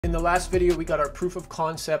In the last video, we got our proof of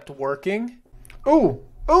concept working. Oh,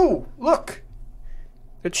 look,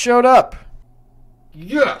 it showed up.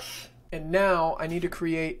 Yes. And now I need to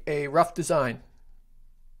create a rough design.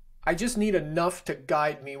 I just need enough to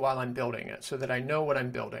guide me while I'm building it so that I know what I'm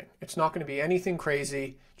building. It's not going to be anything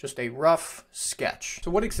crazy, just a rough sketch. So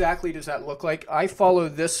what exactly does that look like? I follow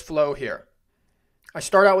this flow here. I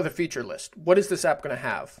start out with a feature list. What is this app going to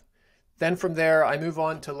have? Then from there, I move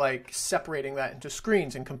on to like separating that into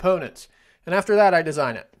screens and components. And after that, I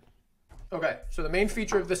design it. Okay, so the main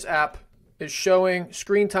feature of this app is showing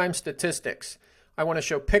screen time statistics. I want to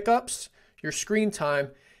show pickups, your screen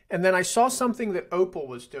time, and then I saw something that Opal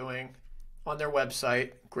was doing on their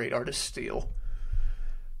website. Great artist steal.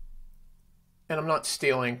 And I'm not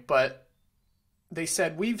stealing, but they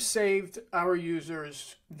said we've saved our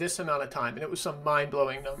users this amount of time, and it was some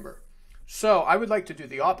mind-blowing number. So I would like to do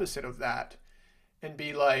the opposite of that and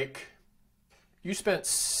be like, you spent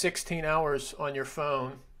 16 hours on your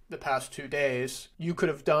phone the past 2 days. You could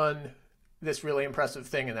have done this really impressive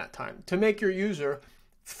thing in that time to make your user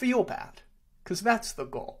feel bad, because that's the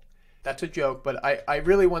goal. That's a joke, but I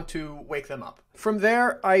really want to wake them up. From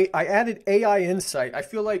there, I added AI Insight. I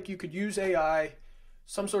feel like you could use AI,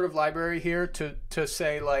 some sort of library here to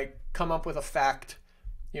say like, come up with a fact.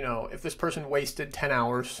 You know, if this person wasted 10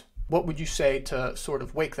 hours, what would you say to sort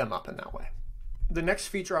of wake them up in that way? The next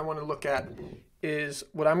feature I want to look at is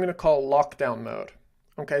what I'm going to call lockdown mode.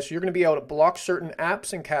 Okay, so you're going to be able to block certain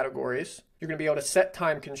apps and categories. You're going to be able to set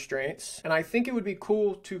time constraints. And I think it would be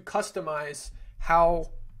cool to customize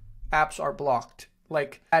how apps are blocked.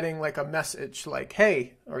 Like adding like a message like,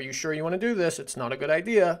 hey, are you sure you want to do this? It's not a good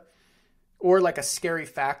idea. Or like a scary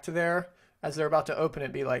fact there as they're about to open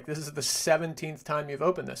it, be like, this is the 17th time you've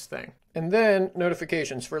opened this thing. And then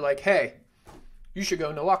notifications for like, hey, you should go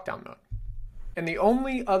into lockdown mode. And the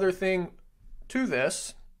only other thing to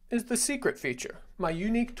this is the secret feature, my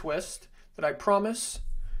unique twist that I promise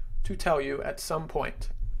to tell you at some point.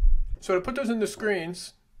 So to put those into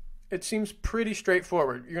screens, it seems pretty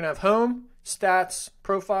straightforward. You're gonna have home, stats,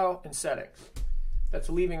 profile, and settings. That's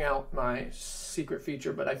leaving out my secret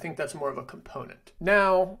feature, but I think that's more of a component.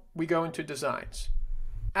 Now we go into designs.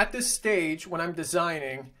 At this stage, when I'm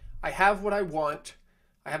designing, I have what I want.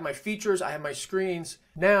 I have my features, I have my screens.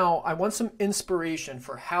 Now I want some inspiration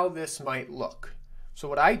for how this might look. So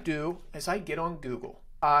what I do is I get on Google.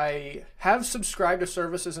 I have subscribed to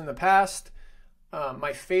services in the past.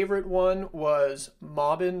 My favorite one was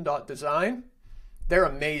mobbin.design. They're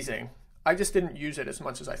amazing. I just didn't use it as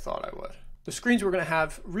much as I thought I would. The screens we're going to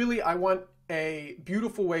have, really, I want a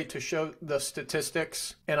beautiful way to show the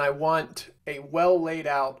statistics, and I want a well laid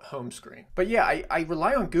out home screen. But yeah, I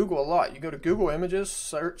rely on Google a lot. You go to Google Images,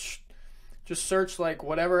 just search like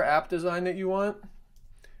whatever app design that you want,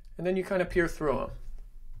 and then you kind of peer through them.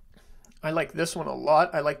 I like this one a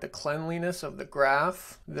lot. I like the cleanliness of the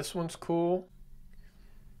graph. This one's cool.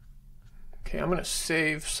 Okay, I'm going to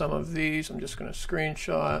save some of these. I'm just going to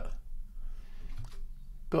screenshot.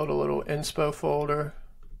 Build a little inspo folder.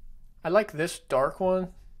 I like this dark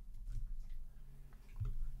one.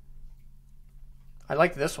 I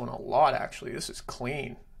like this one a lot, actually. This is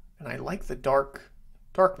clean. And I like the dark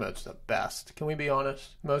mode's the best. Can we be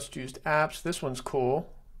honest? Most used apps. This one's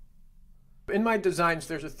cool. In my designs,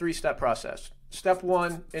 there's a 3-step process. Step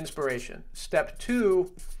 1, inspiration. Step 2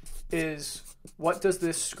 is, what does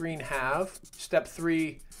this screen have? Step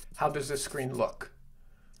 3, how does this screen look?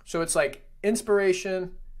 So it's like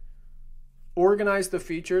inspiration, organize the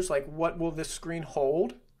features, like what will this screen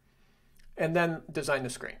hold, and then design the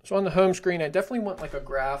screen. So on the home screen, I definitely want like a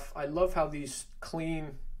graph. I love how these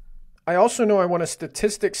clean. I also know I want a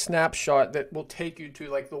statistics snapshot that will take you to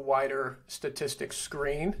like the wider statistics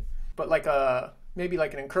screen, but like maybe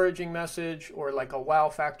like an encouraging message or like a wow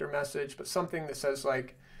factor message, but something that says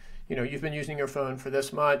like, you know, you've been using your phone for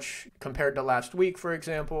this much compared to last week, for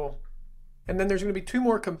example. And then there's going to be 2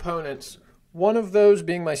 more components. One of those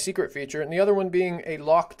being my secret feature, and the other one being a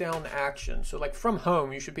lockdown action. So like from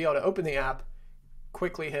home, you should be able to open the app,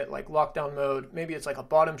 quickly hit like lockdown mode. Maybe it's like a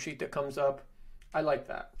bottom sheet that comes up. I like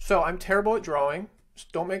that. So I'm terrible at drawing, so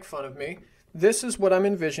don't make fun of me. This is what I'm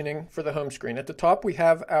envisioning for the home screen. At the top, we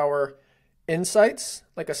have our insights,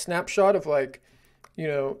 like a snapshot of like, you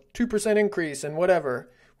know, 2% increase and whatever.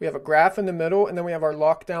 We have a graph in the middle, and then we have our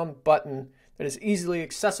lockdown button that is easily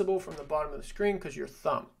accessible from the bottom of the screen because your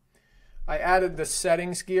thumb. I added the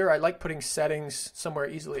settings gear. I like putting settings somewhere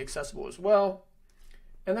easily accessible as well.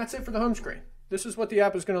 And that's it for the home screen. This is what the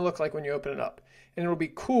app is going to look like when you open it up. And it'll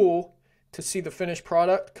be cool to see the finished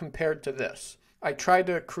product compared to this. I tried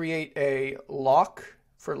to create a lock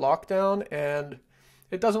for lockdown, and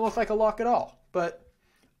it doesn't look like a lock at all. But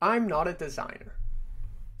I'm not a designer.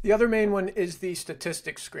 The other main one is the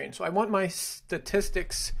statistics screen. So I want my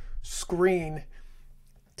statistics screen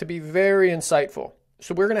to be very insightful.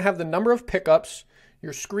 So we're going to have the number of pickups,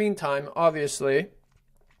 your screen time, obviously,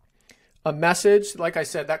 a message. Like I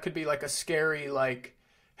said, that could be like a scary, like,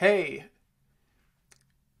 hey,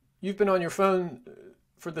 you've been on your phone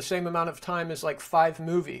for the same amount of time as like 5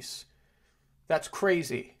 movies. That's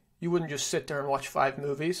crazy. You wouldn't just sit there and watch 5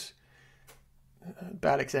 movies.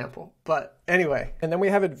 Bad example. But anyway, and then we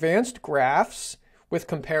have advanced graphs with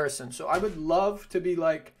comparison. So I would love to be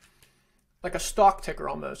like a stock ticker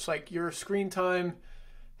almost. Like your screen time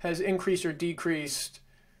has increased or decreased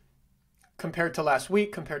compared to last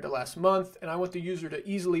week, compared to last month. And I want the user to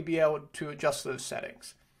easily be able to adjust those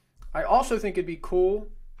settings. I also think it'd be cool,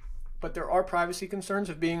 but there are privacy concerns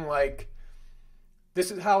of being like, this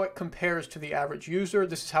is how it compares to the average user.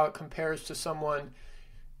 This is how it compares to someone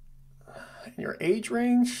in your age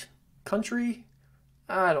range, country.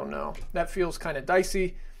 I don't know. That feels kind of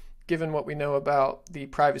dicey given what we know about the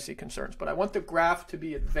privacy concerns. But I want the graph to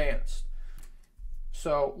be advanced.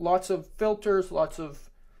 So lots of filters, lots of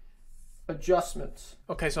adjustments.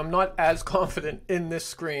 Okay, so I'm not as confident in this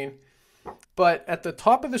screen. But at the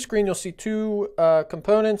top of the screen, you'll see 2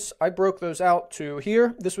 components. I broke those out to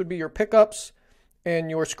here. This would be your pickups and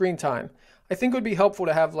your screen time. I think it would be helpful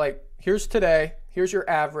to have like, here's today, here's your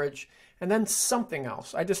average, and then something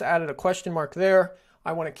else. I just added a question mark there.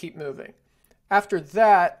 I want to keep moving. After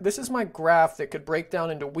that, this is my graph that could break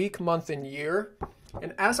down into week, month, and year.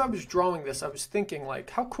 And as I was drawing this, I was thinking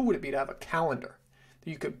like, how cool would it be to have a calendar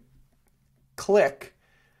that you could click,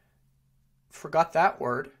 forgot that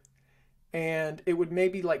word, and it would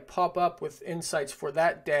maybe like pop up with insights for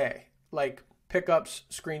that day, like pickups,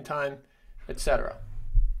 screen time, etc.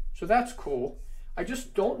 So that's cool. I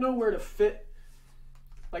just don't know where to fit.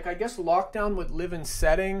 Like, I guess lockdown would live in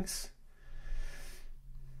settings,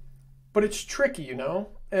 but it's tricky, you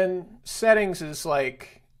know? And settings is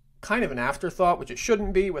like kind of an afterthought, which it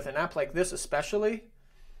shouldn't be with an app like this especially.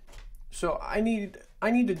 So I need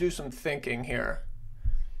to do some thinking here.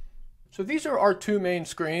 So these are our 2 main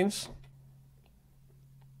screens.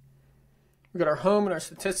 We got our home and our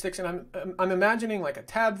statistics, and I'm imagining like a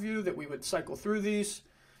tab view that we would cycle through these.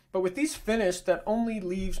 But with these finished, that only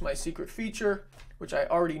leaves my secret feature, which I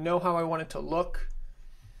already know how I want it to look.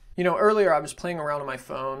 You know, earlier I was playing around on my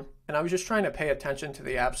phone, and I was just trying to pay attention to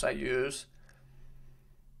the apps I use.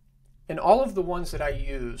 And all of the ones that I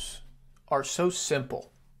use are so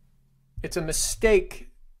simple. It's a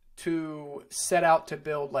mistake to set out to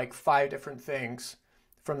build like 5 different things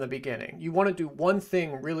from the beginning. You want to do one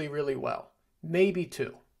thing really, really well, maybe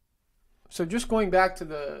 2. So just going back to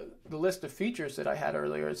the list of features that I had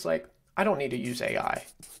earlier, it's like, I don't need to use AI.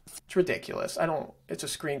 It's ridiculous. It's a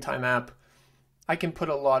screen time app. I can put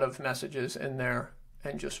a lot of messages in there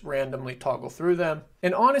and just randomly toggle through them.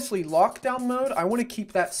 And honestly, lockdown mode, I want to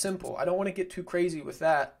keep that simple. I don't want to get too crazy with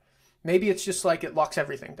that. Maybe it's just like it locks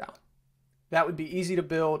everything down. That would be easy to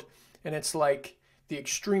build. And it's like the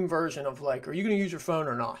extreme version of like, are you going to use your phone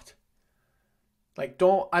or not? Like,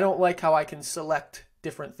 I don't like how I can select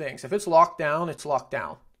different things. If it's locked down, it's locked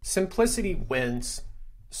down. Simplicity wins.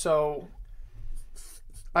 So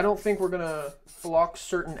I don't think we're going to block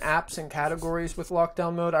certain apps and categories with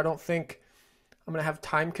lockdown mode. I don't think I'm going to have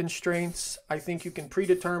time constraints. I think you can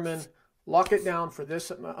predetermine, lock it down for this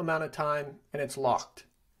amount of time, and it's locked.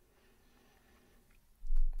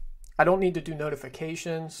 I don't need to do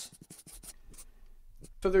notifications.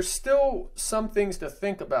 So there's still some things to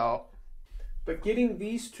think about, but getting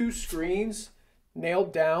these 2 screens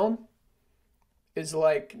nailed down is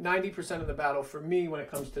like 90% of the battle for me when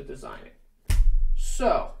it comes to designing.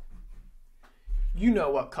 So, you know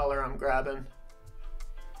what color I'm grabbing.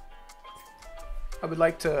 I would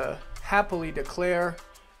like to happily declare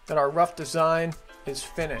that our rough design is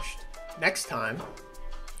finished. Next time,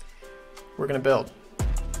 we're going to build.